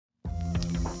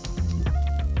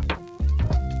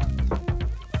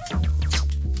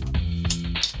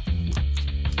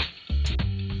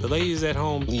ladies at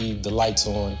home leave the lights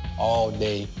on all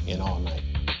day and all night.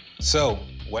 So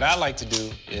what I like to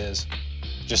do is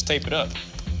just tape it up.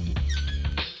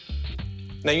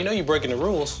 Now, you know you're breaking the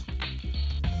rules.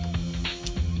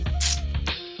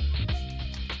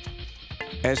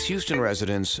 As Houston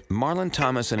residents, Marlin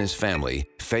Thomas and his family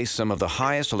face some of the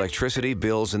highest electricity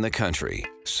bills in the country.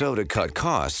 So to cut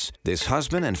costs, this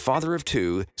husband and father of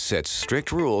two sets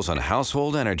strict rules on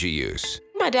household energy use.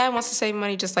 My dad wants to save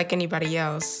money just like anybody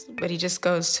else, but he just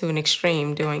goes to an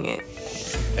extreme doing it.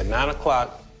 At 9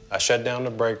 o'clock, I shut down the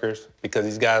breakers because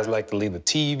these guys like to leave the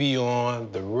TV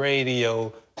on, the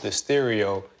radio, the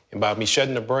stereo, and by me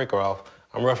shutting the breaker off,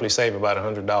 I'm roughly saving about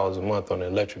 $100 a month on the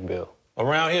electric bill.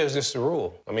 Around here, it's just a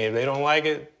rule. I mean, if they don't like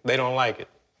it, they don't like it.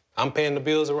 I'm paying the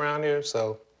bills around here,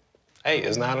 so, hey,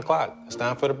 it's 9 o'clock. It's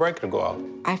time for the breaker to go off.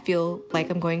 I feel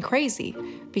like I'm going crazy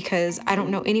because I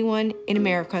don't know anyone in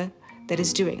America that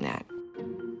is doing that.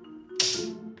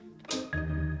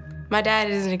 My dad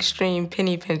is an extreme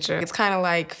penny pincher. It's kind of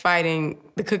like fighting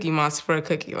the Cookie Monster for a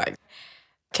cookie. Like,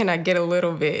 can I get a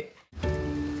little bit?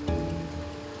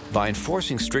 By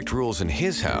enforcing strict rules in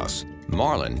his house,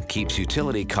 Marlin keeps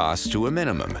utility costs to a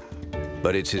minimum.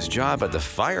 But it's his job at the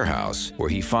firehouse where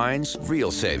he finds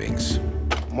real savings.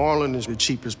 Marlin is the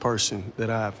cheapest person that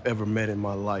I've ever met in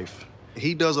my life.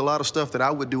 He does a lot of stuff that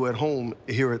I would do at home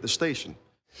here at the station.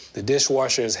 The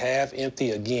dishwasher is half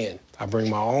empty again. I bring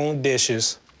my own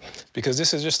dishes because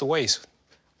this is just a waste.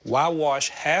 Why wash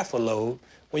half a load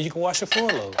when you can wash a full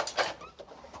load?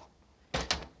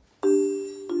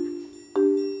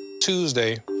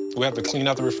 Tuesday, we have to clean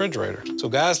out the refrigerator. So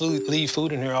guys leave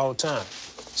food in here all the time.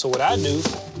 So what I do,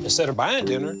 instead of buying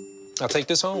dinner, I take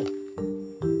this home.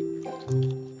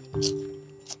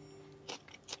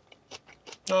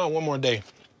 Oh, one more day.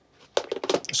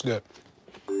 It's good.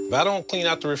 If I don't clean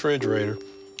out the refrigerator,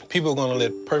 people are gonna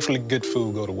let perfectly good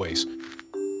food go to waste.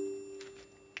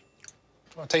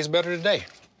 Well, it tastes better today.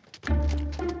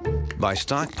 By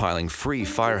stockpiling free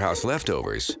firehouse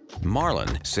leftovers,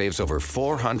 Marlin saves over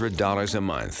 $400 a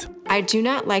month. I do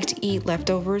not like to eat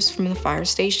leftovers from the fire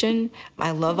station.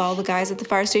 I love all the guys at the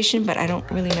fire station, but I don't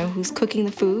really know who's cooking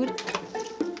the food.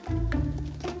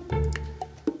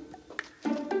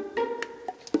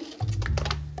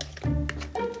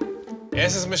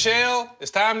 Yes, it's Michelle.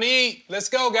 It's time to eat. Let's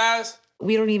go, guys.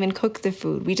 We don't even cook the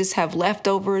food. We just have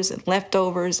leftovers,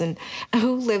 and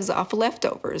who lives off of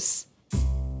leftovers?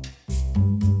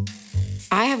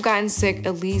 I have gotten sick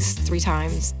at least 3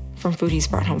 times from food he's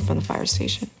brought home from the fire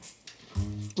station.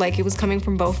 Like it was coming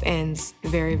from both ends,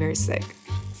 very, very sick.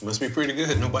 Must be pretty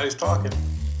good. Nobody's talking.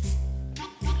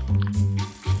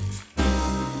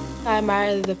 I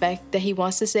admire the fact that he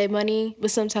wants to save money,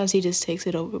 but sometimes he just takes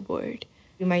it overboard.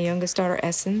 My youngest daughter,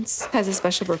 Essence, has a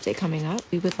special birthday coming up.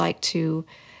 We would like to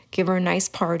give her a nice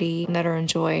party and let her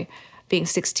enjoy being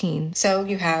 16. So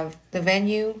you have the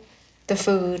venue, the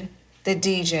food, the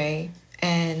DJ,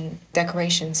 and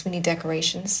decorations. We need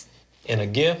decorations. And a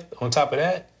gift on top of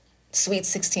that? Sweet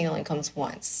 16 only comes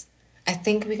once. I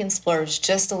think we can splurge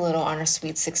just a little on our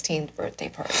sweet 16th birthday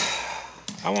party.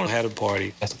 I want to have a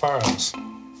party at the firehouse.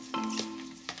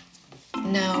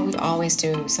 No, we always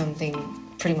do something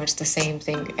pretty much the same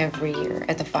thing every year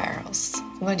at the firehouse.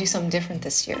 We want to do something different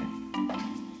this year.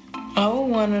 I would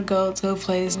want to go to a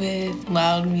place with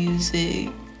loud music,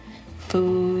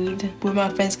 food, where my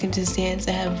friends can just dance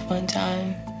and have a fun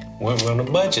time. We're on a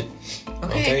budget.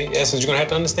 Okay? Essence, you're going to have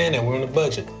to understand that. We're on a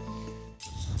budget.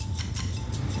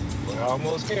 We're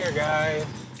almost here, guys.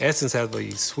 Essence has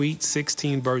a sweet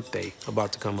 16th birthday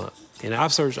about to come up. And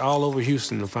I've searched all over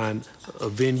Houston to find a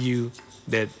venue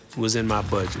that was in my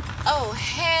budget. Oh,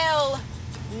 hell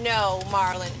no,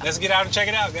 Marlin. Let's get out and check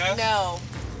it out, guys. No.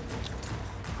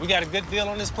 We got a good deal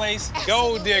on this place. Absolutely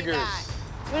Gold diggers. not.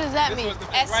 What does that mean?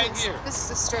 Right here. This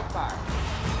is a strip bar.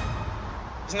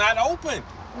 It's not open.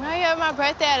 No, you have my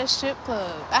birthday at a strip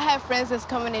club. I have friends that's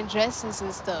coming in dresses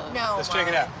and stuff. No, Let's check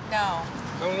it out. No.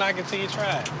 Don't knock it till you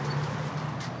try it.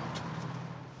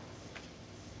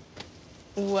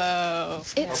 Whoa.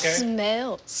 It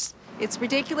smells. It's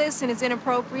ridiculous and it's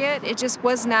inappropriate. It just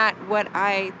was not what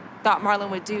I thought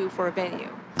Marlin would do for a venue.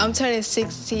 I'm turning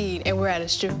 16 and we're at a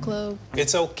strip club.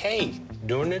 It's okay.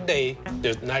 During the day,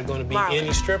 there's not going to be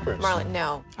any strippers. Marlin,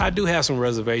 no. I do have some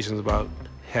reservations about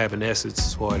having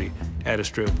Essence party at a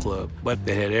strip club, but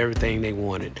they had everything they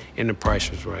wanted and the price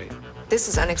was right. This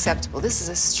is unacceptable. This is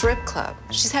a strip club.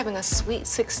 She's having a sweet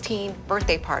 16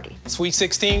 birthday party. Sweet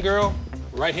 16, girl,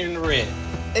 right here in the red.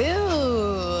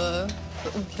 Ew.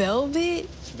 Velvet?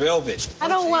 velvet. I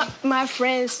don't want my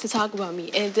friends to talk about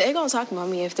me, and they're gonna talk about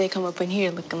me if they come up in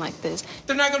here looking like this.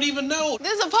 They're not gonna even know.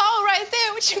 There's a pole right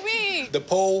there, what you mean? The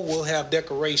pole will have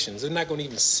decorations. They're not gonna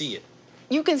even see it.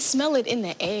 You can smell it in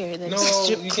the air. No,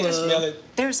 you can't smell it.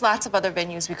 There's lots of other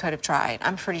venues we could have tried.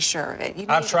 I'm pretty sure of it.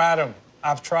 I've tried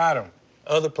them.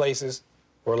 Other places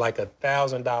were like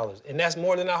 $1,000, and that's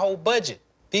more than our whole budget.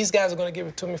 These guys are gonna give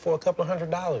it to me for a couple of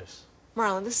 $100.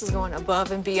 Marlon, this is going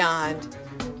above and beyond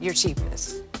your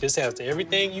cheapness. This has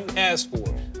everything you asked for.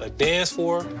 A dance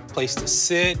floor, place to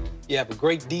sit. You have a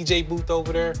great DJ booth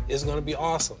over there. It's gonna be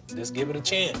awesome. Just give it a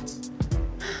chance.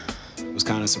 It was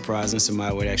kind of surprising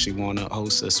somebody would actually want to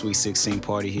host a Sweet 16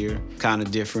 party here. Kind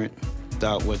of different.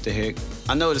 Thought, what the heck?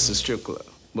 I know this is a strip club,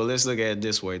 but let's look at it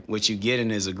this way. What you're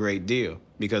getting is a great deal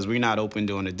because we're not open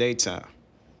during the daytime.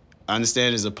 I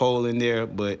understand there's a pole in there,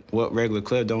 but what regular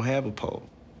club don't have a pole?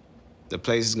 The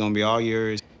place is gonna be all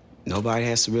yours. Nobody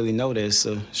has to really know that it's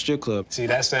a strip club. See,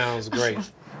 that sounds great.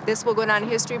 This will go down in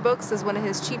history books as one of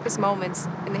his cheapest moments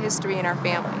in the history in our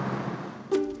family.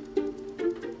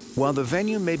 While the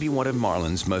venue may be one of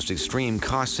Marlin's most extreme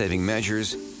cost-saving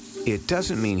measures, it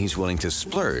doesn't mean he's willing to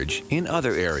splurge in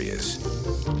other areas.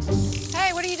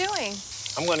 Hey, what are you doing?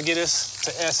 I'm gonna get this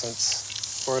to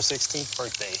Essence for her 16th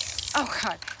birthday. Oh,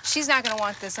 God. She's not going to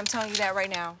want this. I'm telling you that right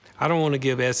now. I don't want to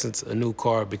give Essence a new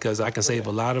car because I can save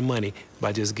a lot of money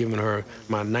by just giving her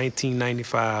my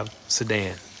 1995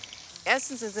 sedan.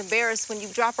 Essence is embarrassed when you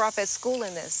drop her off at school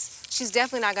in this. She's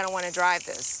definitely not going to want to drive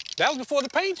this. That was before the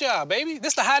paint job, baby.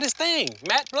 This the hottest thing,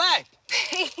 matte black.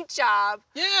 Paint job?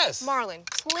 Yes. Marlon,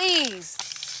 please.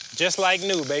 Just like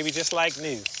new, baby, just like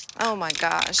new. Oh, my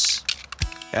gosh.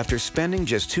 After spending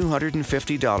just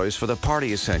 $250 for the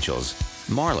party essentials,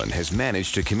 Marlin has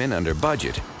managed to come in under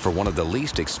budget for one of the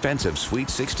least expensive Sweet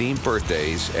 16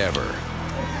 birthdays ever.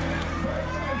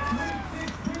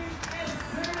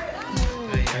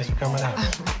 Thanks for coming out.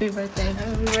 Happy birthday.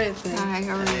 Happy birthday. Hi,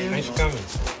 how are you? Thanks for coming.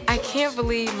 I can't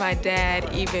believe my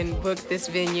dad even booked this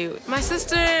venue. My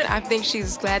sister, I think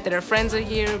she's glad that her friends are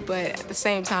here, but at the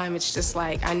same time, it's just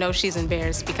like, I know she's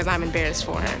embarrassed because I'm embarrassed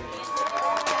for her.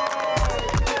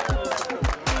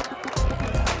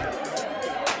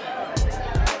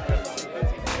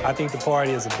 I think the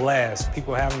party is a blast.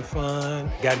 People having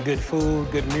fun, got good food,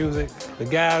 good music. The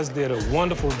guys did a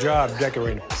wonderful job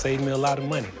decorating. Saved me a lot of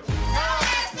money.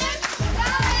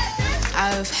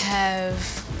 I've had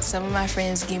some of my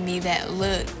friends give me that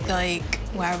look, like,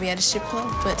 why are we at a strip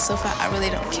club? But so far, I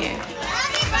really don't care.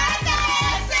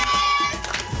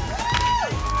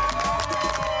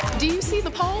 Do you see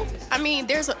the pole? I mean,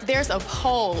 there's a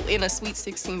pole in a Sweet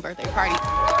 16 birthday party.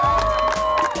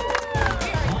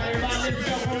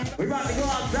 We're about to go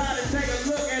outside and take a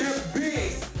look at her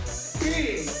big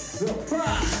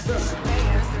surprise.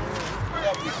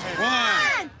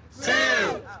 1,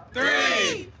 2,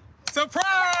 3, surprise!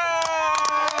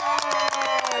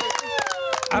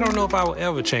 I don't know if I will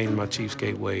ever change my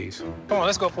cheapskate ways. Come on,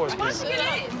 let's go for a spin.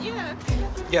 Yeah.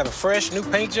 You got a fresh new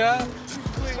paint job?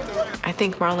 I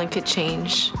think Marlon could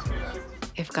change.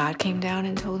 If God came down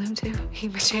and told him to, he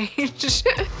would change.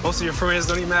 Most of your friends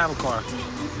don't even have a car.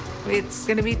 It's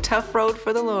gonna be a tough road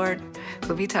for the Lord.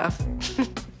 It'll be tough.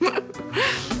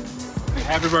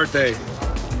 Happy birthday.